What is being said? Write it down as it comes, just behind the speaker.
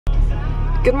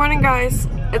Good morning, guys.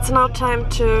 It's now time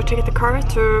to take the car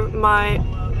to my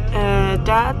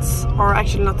dad's, or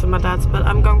actually not to my dad's, but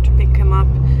I'm going to pick him up.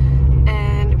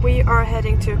 And we are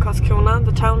heading to Karlskrona,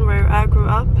 the town where I grew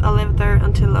up. I lived there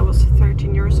until I was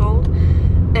 13 years old.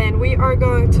 And we are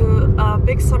going to a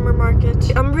big summer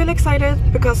market. I'm really excited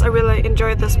because I really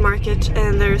enjoyed this market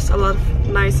and there's a lot of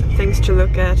nice things to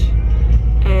look at.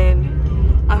 And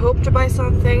I hope to buy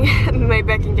something.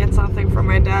 Maybe I can get something from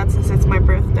my dad since it's my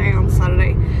birthday on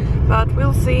Saturday. But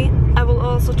we'll see. I will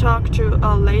also talk to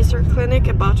a laser clinic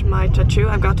about my tattoo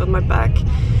I got on my back.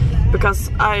 Because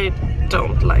I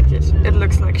don't like it. It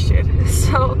looks like shit.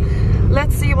 So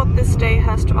let's see what this day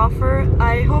has to offer.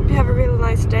 I hope you have a really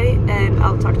nice day and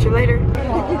I'll talk to you later.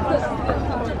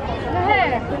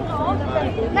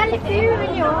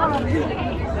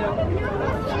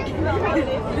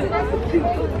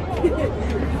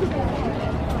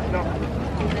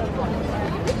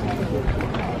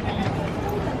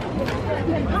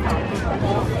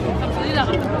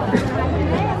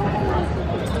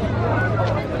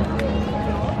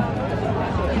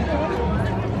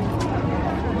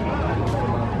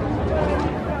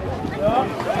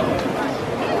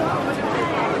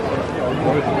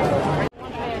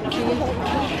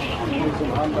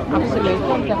 Absolut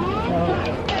inte.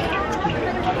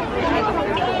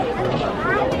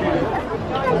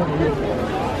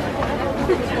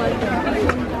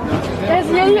 Det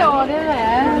ska jag det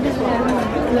är.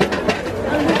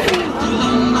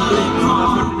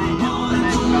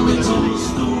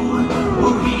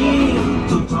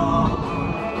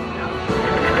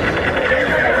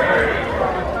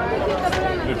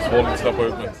 Det är svårt att släppa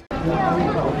ut mig.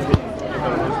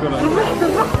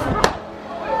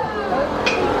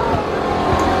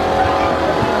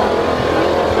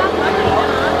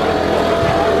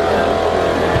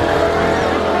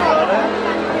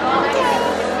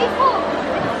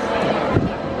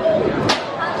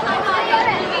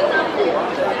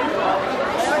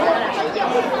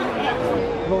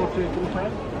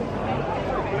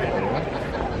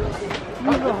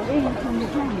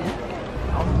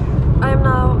 I am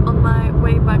now on my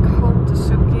way back home to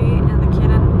Suki and the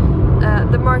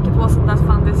kitten. The market wasn't that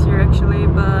fun this year actually,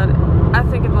 but I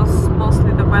think it was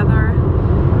mostly the weather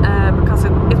because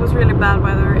it was really bad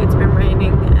weather. It's been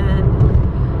raining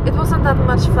and it wasn't that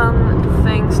much fun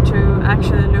things to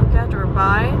actually look at or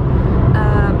buy.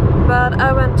 But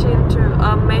I went into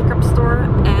a makeup store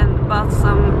and bought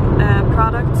some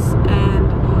products, and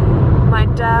my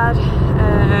dad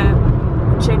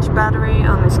changed battery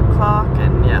on his clock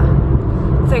and yeah,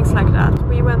 things like that.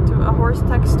 We went to a horse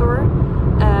tech store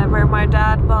where my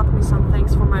dad bought me some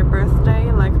things for my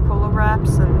birthday, like polo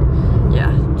wraps and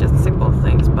yeah, just simple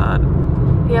things, but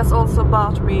he has also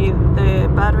bought me the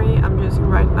battery I'm using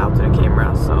right now to the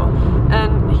camera, so,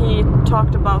 and he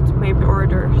talked about maybe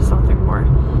order something more.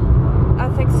 I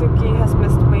think Suki has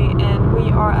missed me and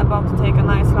we are about to take a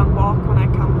nice long walk when I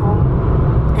come home.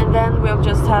 And then we'll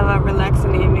just have a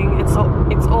relaxing evening. It's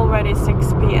already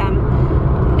 6 p.m.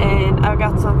 and I've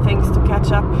got some things to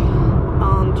catch up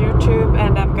on YouTube,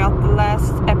 and I've got the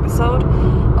last episode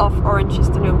of Orange is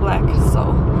the New Black, so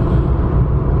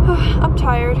I'm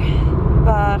tired,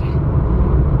 but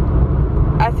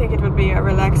I think it would be a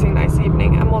relaxing, nice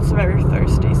evening. I'm also very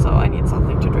thirsty, so I need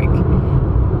something to drink.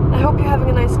 I hope you're having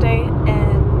a nice day,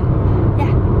 and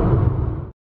yeah.